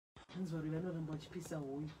Tafadzwa vanoramba vachipisa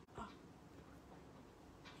hoyo.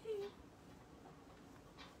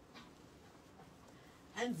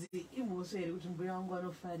 Hanzi imhosva here kuti mbuya wangu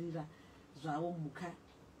anofarira zvavo mhuka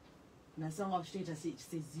nhasi vanga vachitoita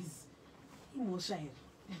sezizi. Imhosva here.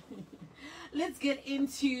 Let's get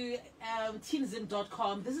into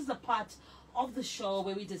teenism.com. This is a part of the show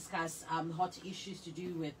where we discuss hot issues to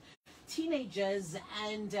do with teenagers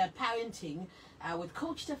and parenting with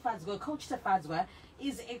Coach Tafadzwa. Coach Tafadzwa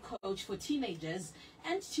is a coach for teenagers,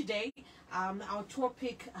 and today our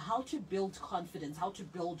topic, how to build confidence, how to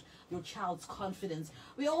build your child's confidence.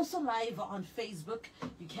 We're also live on Facebook.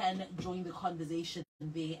 You can join the conversation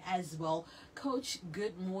there as well. Coach,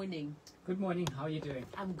 good morning. Good morning. How are you doing?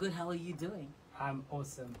 I'm good. How are you doing? I'm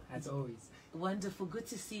awesome, as always. Wonderful. Good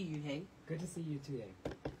to see you, hey? Good to see you too,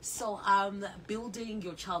 hey? So, building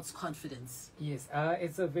your child's confidence. Yes,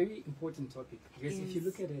 it's a very important topic because if you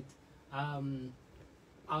look at it,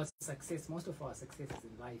 our success, most of our successes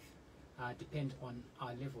in life depend on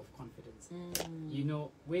our level of confidence. You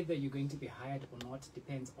know, whether you're going to be hired or not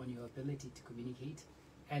depends on your ability to communicate.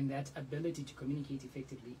 And that ability to communicate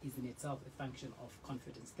effectively is in itself a function of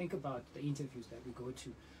confidence. Think about the interviews that we go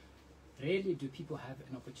to. Rarely do people have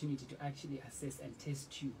an opportunity to actually assess and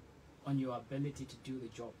test you on your ability to do the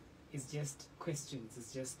job. It's just questions.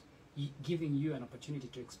 It's just giving you an opportunity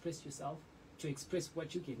to express yourself, to express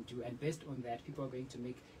what you can do, and based on that, people are going to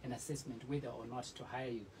make an assessment whether or not to hire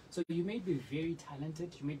you. So you may be very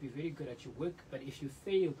talented, you may be very good at your work, but if you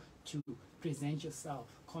fail to present yourself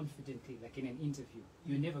confidently, like in an interview,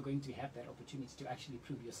 you're never going to have that opportunity to actually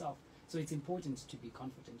prove yourself. So it's important to be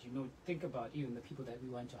confident. You know, think about even the people that we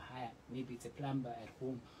want to hire. Maybe it's a plumber at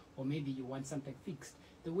home, or maybe you want something fixed.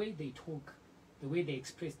 The way they talk, the way they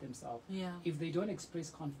express themselves, if they don't express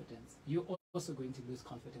confidence, you're also going to lose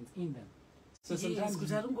confidence in them. So sometimes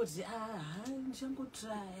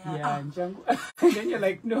then you're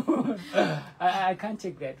like, no, I can't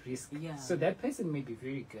take that risk. So that person may be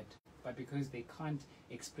very good, but because they can't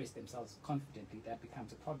express themselves confidently, that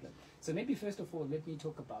becomes a problem. So maybe first of all, let me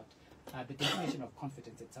talk about the definition of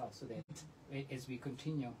confidence itself, so that as we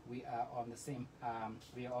continue, we are on the same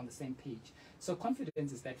page. So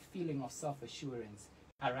confidence is that feeling of self-assurance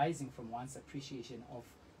arising from one's appreciation of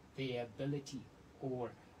their ability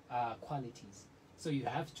or qualities. So you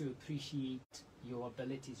have to appreciate your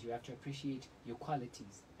abilities, you have to appreciate your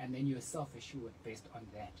qualities, and then you're self-assured based on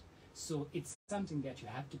that. So it's something that you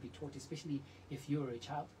have to be taught, especially if you're a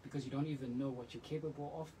child, because you don't even know what you're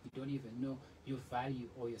capable of, you don't even know your value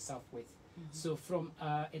or your self-worth. So from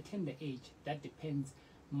a tender age, that depends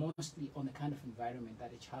mostly on the kind of environment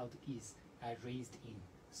that a child is raised in.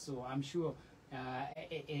 So I'm sure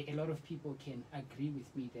a lot of people can agree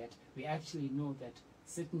with me that we actually know that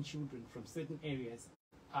certain children from certain areas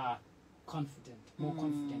are confident, more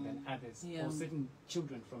confident than others, or certain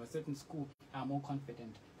children from a certain school are more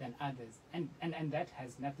confident than others, and that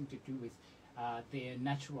has nothing to do with their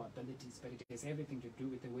natural abilities, but it has everything to do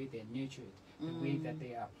with the way they're nurtured, the way that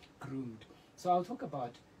they are groomed. So I'll talk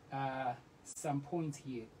about some points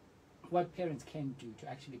here, what parents can do to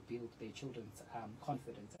actually build their children's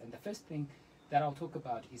confidence. And the first thing that I'll talk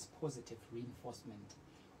about is positive reinforcement,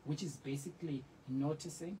 which is basically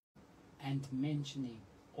noticing and mentioning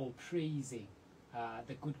or praising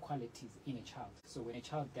the good qualities in a child. So when a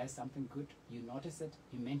child does something good, you notice it,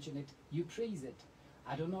 you mention it, you praise it.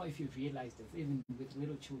 I don't know if you've realized this, even with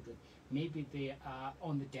little children. Maybe they are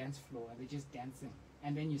on the dance floor and they're just dancing,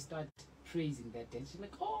 and then you start praising that dance. You're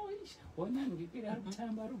like, oh, and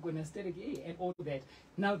all that.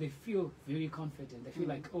 Now they feel very confident. They feel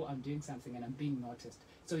like, oh, I'm doing something and I'm being noticed.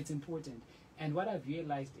 So it's important. And what I've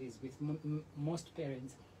realized is with most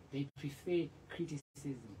parents, they prefer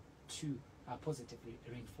criticism to positive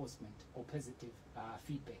reinforcement or positive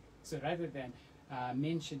feedback. So rather than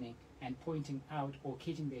mentioning and pointing out or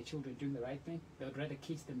catching their children doing the right thing, they would rather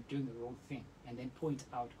catch them doing the wrong thing and then point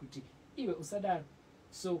out.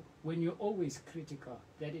 So when you're always critical,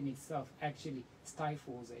 that in itself actually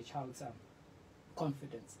stifles a child's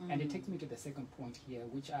confidence. And it takes me to the second point here,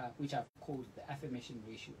 which I've called the affirmation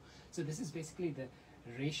ratio. So this is basically the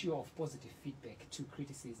ratio of positive feedback to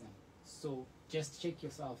criticism. So just check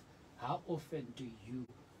yourself, how often do you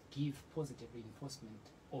give positive reinforcement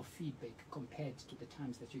or feedback compared to the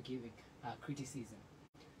times that you're giving criticism?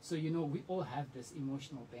 So, you know, we all have this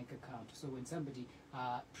emotional bank account. So when somebody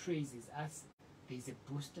praises us, there's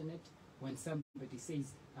a boost in it. When somebody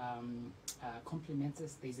says, compliments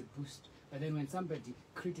us, there's a boost. But then when somebody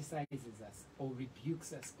criticizes us or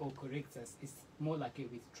rebukes us or corrects us, it's more like a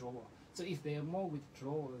withdrawal. So if there are more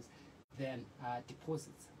withdrawals than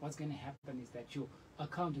deposits, what's going to happen is that your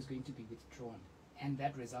account is going to be withdrawn. and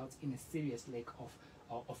that results in a serious lack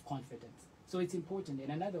of confidence. So it's important.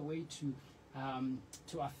 And another way to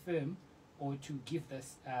affirm or to give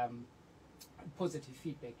this positive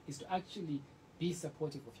feedback is to actually be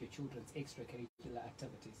supportive of your children's extracurricular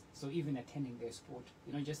activities. So even attending their sport,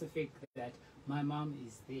 just the fact that my mom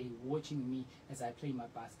is there watching me as I play my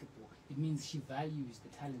basketball, it means she values the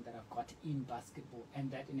talent that I've got in basketball,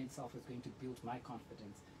 and that in itself is going to build my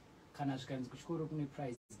confidence.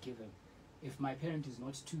 Prize is given. If my parent is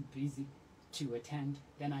not too busy to attend,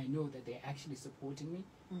 then I know that they're actually supporting me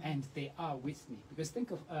and they are with me. Because think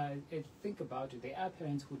about it, there are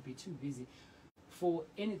parents who would be too busy for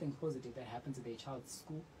anything positive that happens at their child's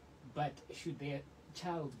school, but should their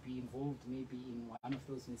child be involved maybe in one of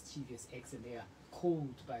those mischievous acts and they are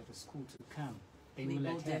called by the school to come, they will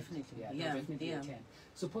attend. Definitely. They'll definitely attend.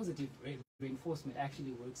 So positive reinforcement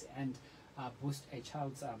actually works and boosts a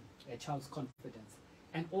child's confidence.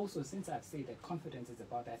 And also, since I've said that confidence is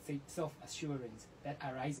about that self-assurance that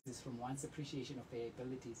arises from one's appreciation of their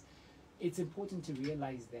abilities, it's important to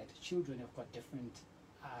realize that children have got different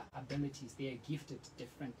abilities. They are gifted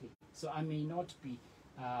differently. So I may not be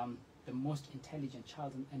the most intelligent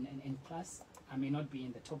child in class. I may not be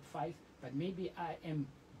in the top 5, but maybe I am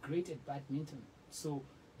great at badminton. So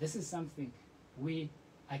this is something where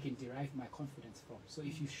I can derive my confidence from. So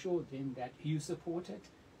if you show them that you support it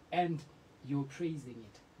and you're praising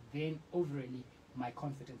it, then overall my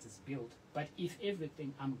confidence is built. But if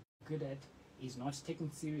everything I'm good at is not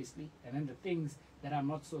taken seriously, and then the things that I'm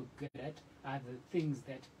not so good at are the things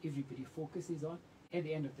that everybody focuses on, at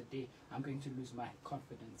the end of the day, I'm going to lose my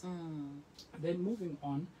confidence. Then moving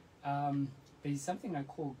on, there's something I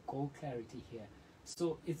call goal clarity here.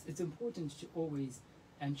 So it's important to always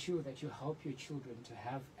ensure that you help your children to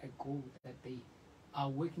have a goal that they are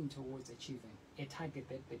working towards achieving, a target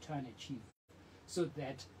that they're trying to achieve, so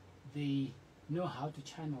that they know how to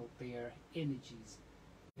channel their energies,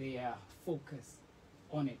 their focus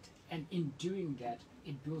on it. And in doing that,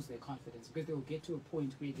 it builds their confidence, because they will get to a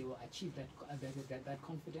point where they will achieve that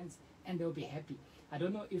confidence and they'll be happy. I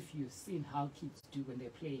don't know if you've seen how kids do when they're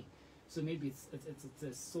playing. So maybe it's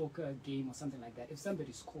a soccer game or something like that. If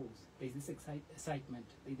somebody scores, there's this excitement,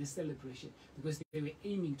 there's this celebration, because they were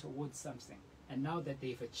aiming towards something. And now that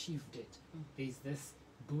they've achieved it, there's this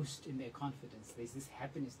boost in their confidence. There's this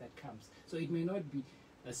happiness that comes. So it may not be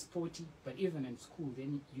sporty, but even in school,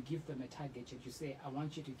 then you give them a target and you say, I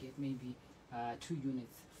want you to get maybe 2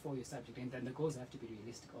 units for your subject. And then the goals have to be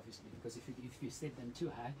realistic, obviously, because if you set them too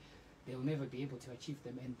high, they'll never be able to achieve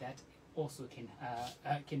them. And that also can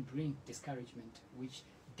bring discouragement, which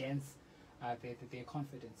dents their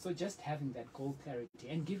confidence. So just having that goal clarity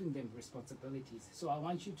and giving them responsibilities. So I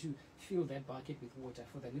want you to fill that bucket with water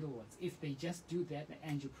for the little ones. If they just do that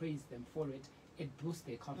and you praise them for it, it boosts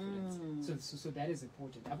their confidence. So that is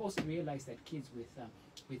important. I've also realized that kids with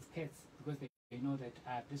pets, because they know that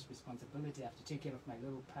I have this responsibility, I have to take care of my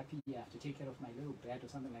little puppy, I have to take care of my little bat or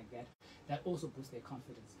something like that, that also boosts their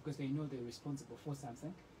confidence, because they know they're responsible for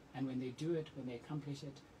something. And when they do it, when they accomplish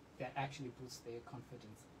it, that actually boosts their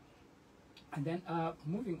confidence. And then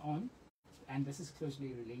moving on, and this is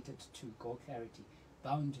closely related to goal clarity,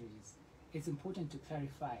 boundaries. It's important to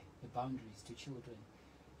clarify the boundaries to children.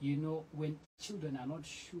 You know, when children are not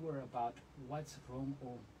sure about what's wrong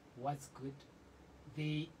or what's good,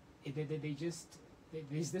 there's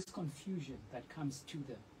this confusion that comes to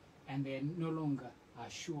them, and they're no longer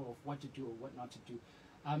sure of what to do or what not to do.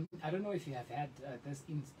 I don't know if you have had these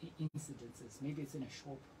incidences. Maybe it's in a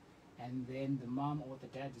shop, and then the mom or the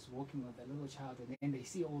dad is walking with the little child, and then they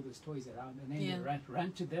see all those toys around, and then they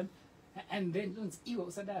run to them, and then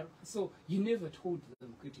so you never told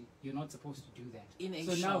them, Kuti, you're not supposed to do that. In a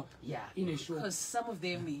shop. In a shop. Because some of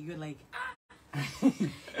them, you're like,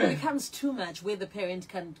 it becomes too much, where the parent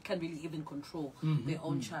can't really even control their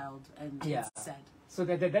own child, and it's sad. So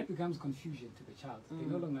that becomes confusion to the child. They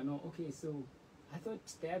no longer know, okay, so I thought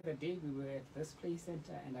the other day we were at this play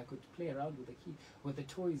center and I could play around with the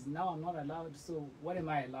toys. Now I'm not allowed, so what am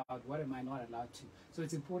I allowed? What am I not allowed to? So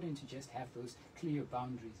it's important to just have those clear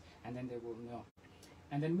boundaries, and then they will know.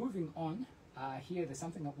 And then moving on, here there's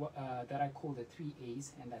something that I call the 3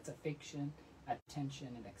 A's, and that's affection,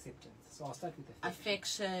 attention, and acceptance. So I'll start with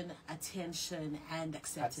affection, attention, and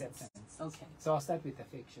acceptance. Okay. So I'll start with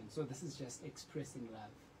affection. So this is just expressing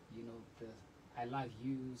love. You know, the I love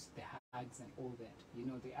yous, the hugs, and all that. You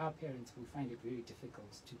know, there are parents who find it very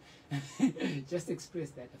difficult to just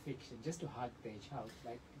express that affection, just to hug their child,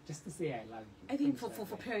 like just to say I love you. I think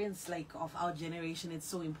for parents like of our generation, it's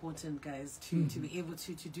so important, guys, to be able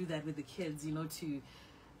to do that with the kids. You know, to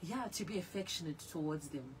yeah, to be affectionate towards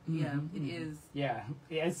them. Yeah, it is. Yeah,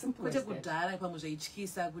 as simple as that.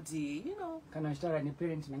 You know. Can I start an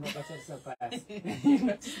parent and you're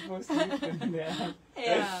not supposed to.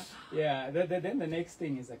 Yeah. Yeah. Then the next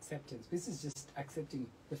thing is acceptance. This is just accepting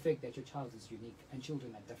the fact that your child is unique and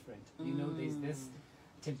children are different. You know, there's this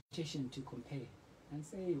temptation to compare and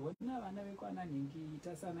say,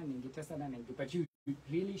 but you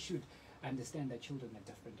really should understand that children are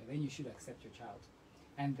different, and then you should accept your child.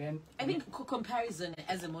 And then I think comparison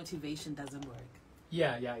as a motivation doesn't work.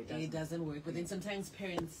 Yeah, it doesn't. It doesn't work. But then sometimes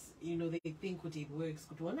parents, you know, they think what it works.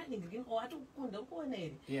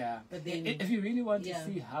 Yeah. But then, if you really want to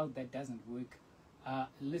see how that doesn't work,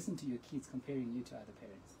 listen to your kids comparing you to other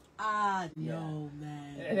parents. No,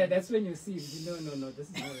 man. That's when you see, no, this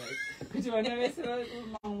is not right. Because my parents say,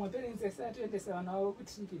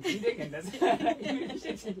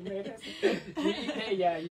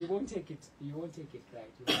 yeah, you won't take it. You won't take it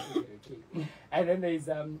right. You won't take it okay. And then there's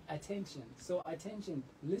attention. So attention,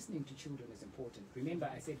 listening to children is important.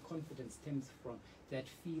 Remember, I said confidence stems from that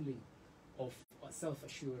feeling of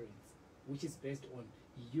self-assurance, which is based on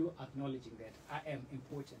you acknowledging that I am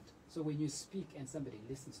important. So when you speak and somebody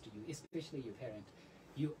listens to you, especially your parent,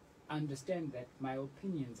 you understand that my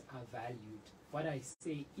opinions are valued. What I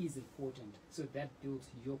say is important. So that builds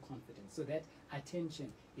your confidence. So that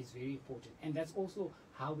attention is very important. And that's also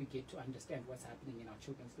how we get to understand what's happening in our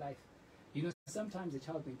children's life. You know, sometimes a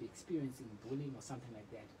child may be experiencing bullying or something like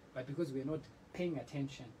that, but because we're not paying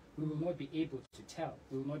attention, we will not be able to tell.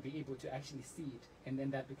 We will not be able to actually see it. And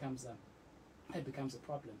then that becomes a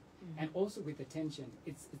problem. And also with attention,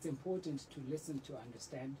 it's important to listen to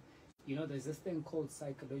understand. You know, there's this thing called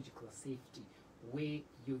psychological safety, where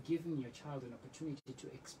you're giving your child an opportunity to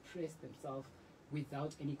express themselves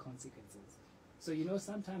without any consequences. So, you know,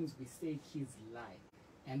 sometimes we say kids lie.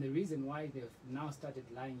 And the reason why they've now started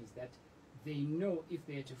lying is that they know if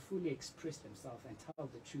they are to fully express themselves and tell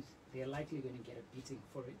the truth, they're likely going to get a beating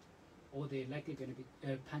for it, or they're likely going to be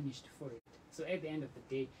punished for it. So at the end of the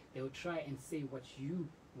day, they will try and say what you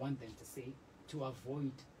want them to say to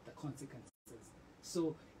avoid the consequences.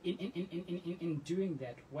 So in doing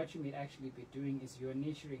that, what you may actually be doing is you're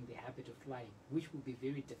nurturing the habit of lying, which will be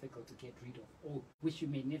very difficult to get rid of, or which you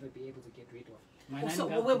may never be able to get rid of. So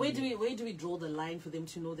where do we draw the line for them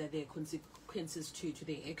to know that there are consequences to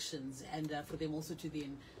their actions, and for them also to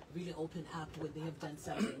then really open up when they have done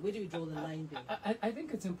something? Where do we draw the line there? I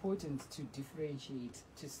think it's important to differentiate,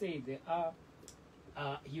 to say there are,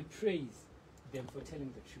 you praise them for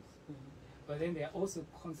telling the truth, but then there are also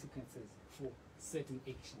consequences for certain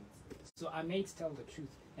actions. So I may tell the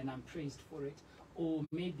truth and I'm praised for it, or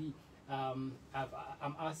maybe I'm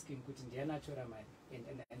asking and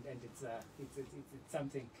it's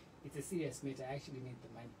something, it's a serious matter, I actually need the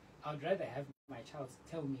money. I would rather have my child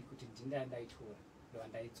tell me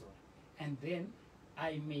and then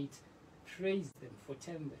I may praise them for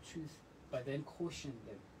telling the truth, but then caution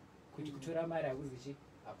them. Right.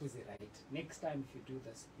 Next time if you do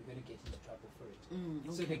this, you're going to get into trouble for it.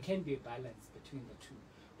 Okay. So there can be a balance between the two.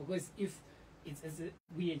 Because if it's as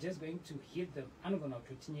we are just going to hit them, I'm going to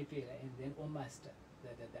and then all master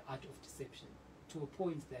the art of deception to a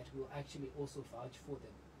point that will actually also vouch for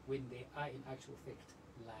them when they are in actual fact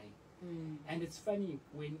lying. And it's funny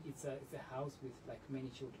when it's a house with like many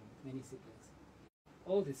children, many siblings.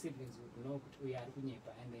 All the siblings would know we are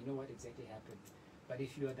and they know what exactly happened. But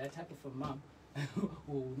if you are that type of a mom who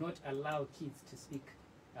will not allow kids to speak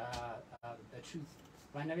the truth,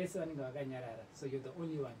 so you're the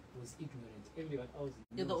only one who's ignorant. Everyone else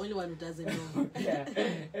knows. You're the only one who doesn't know. Yeah,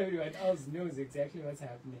 everyone else knows exactly what's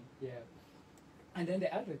happening. Yeah. And then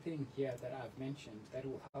the other thing here that I've mentioned that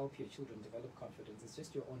will help your children develop confidence is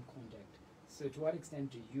just your own conduct. So to what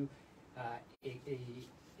extent do you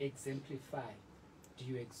exemplify, do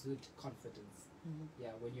you exude confidence?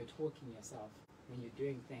 Yeah, when you're talking yourself, when you're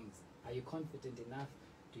doing things, are you confident enough?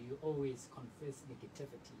 Do you always confess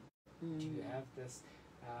negativity? Do you have this,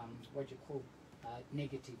 what you call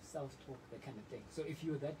negative self-talk, that kind of thing? So if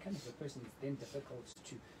you're that kind of a person, it's then difficult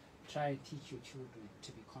to try and teach your children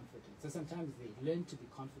to be confident. So sometimes they learn to be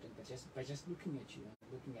confident by just looking at you and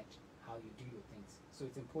looking at how you do your things. So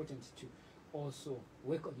it's important to also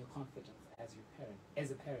work on your confidence as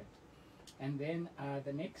a parent. And then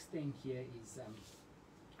the next thing here is,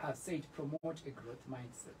 I've said promote a growth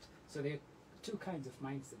mindset. So there are two kinds of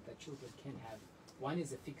mindset that children can have. One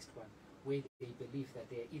is a fixed one, where they believe that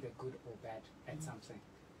they're either good or bad at something.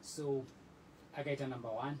 So Agaita number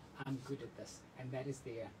one, I'm good at this, and that is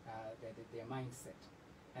their mindset.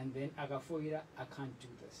 And then Agafoira, I can't do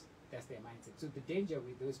this. That's their mindset. So the danger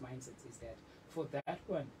with those mindsets is that for that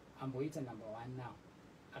one, I'm waiting number one now.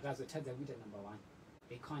 number one.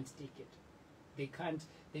 They can't take it.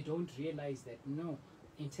 They don't realize that no,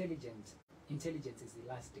 intelligence is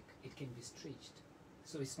elastic. It can be stretched.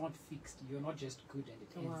 So it's not fixed. You're not just good and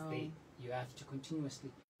it ends there. You have to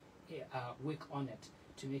continuously work on it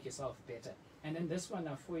to make yourself better. And then this one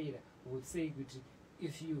for you would say,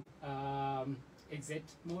 if you exert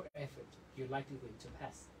more effort, you're likely going to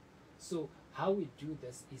pass. So how we do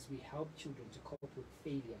this is we help children to cope with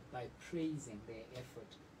failure by praising their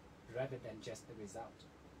effort rather than just the result.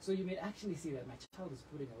 So you may actually see that my child is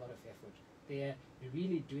putting a lot of effort. They're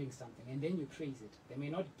really doing something, and then you praise it. They may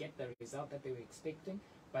not get the result that they were expecting,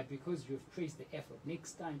 but because you've praised the effort,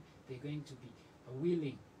 next time they're going to be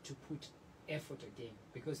willing to put effort again,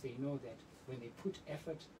 because they know that when they put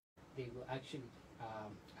effort, they will actually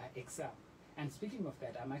excel. And speaking of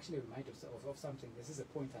that, I'm actually reminded of something. This is a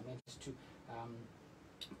point I meant to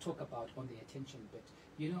talk about on the attention bit.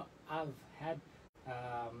 You know, I've had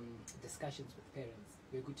discussions with parents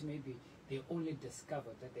where maybe they only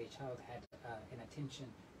discovered that their child had an attention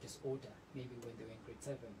disorder maybe when they were in grade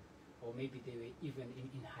 7, or maybe they were even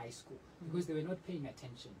in high school, because they were not paying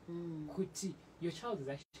attention. Your child is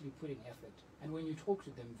actually putting effort, and when you talk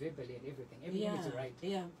to them verbally and everything is right.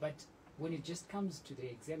 But when it just comes to the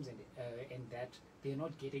exams and that, they're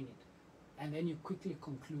not getting it, and then you quickly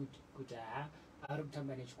conclude,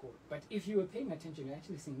 but if you were paying attention, you're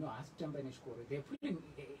actually saying, no, they're putting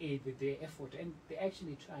their effort and they're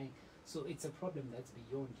actually trying. So it's a problem that's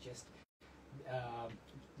beyond just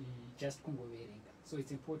wearing. So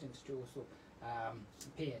it's important to also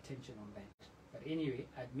pay attention on that. But anyway,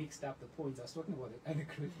 I'd mixed up the points. I was talking about the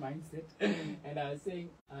growth mindset, and I was saying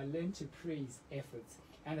learn to praise efforts.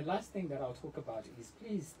 And the last thing that I'll talk about is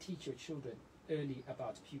please teach your children early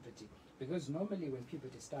about puberty. Because normally when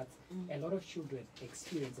puberty starts, a lot of children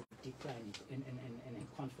experience a decline in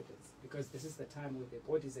confidence, because this is the time where their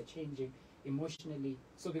bodies are changing emotionally.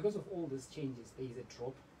 So because of all these changes, there is a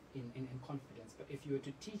drop in confidence. But if you were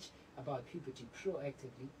to teach about puberty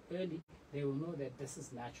proactively, early, they will know that this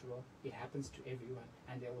is natural, it happens to everyone,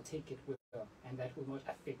 and they will take it with them, and that will not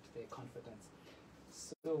affect their confidence.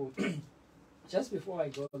 So just before I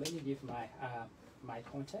go, let me give my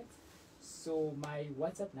contacts. So my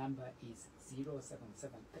WhatsApp number is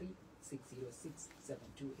 0773 606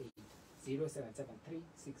 728. 0773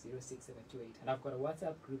 606 728. And I've got a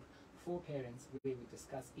WhatsApp group for parents where we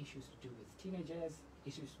discuss issues to do with teenagers,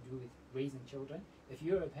 issues to do with raising children. If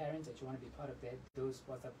you're a parent and you want to be part of those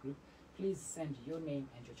WhatsApp group, please send your name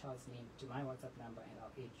and your child's name to my WhatsApp number and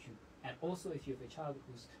I'll add you. And also, if you have a child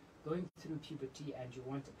who's going through puberty and you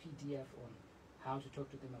want a PDF on how to talk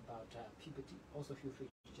to them about puberty, also feel free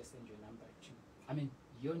to just send your number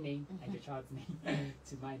your name and your child's name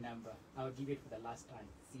to my number. I'll give it for the last time,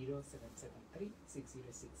 0773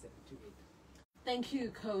 606 728. Thank you,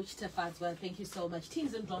 Coach Tafadzwa. Thank you so much.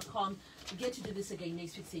 Teamzone.com. We get to do this again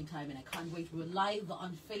next week, same time, and I can't wait. We're live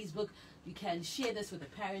on Facebook. You can share this with the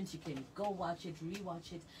parents. You can go watch it,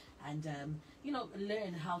 rewatch it, and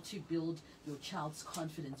learn how to build your child's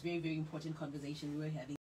confidence. Very, very important conversation we were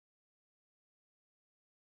having.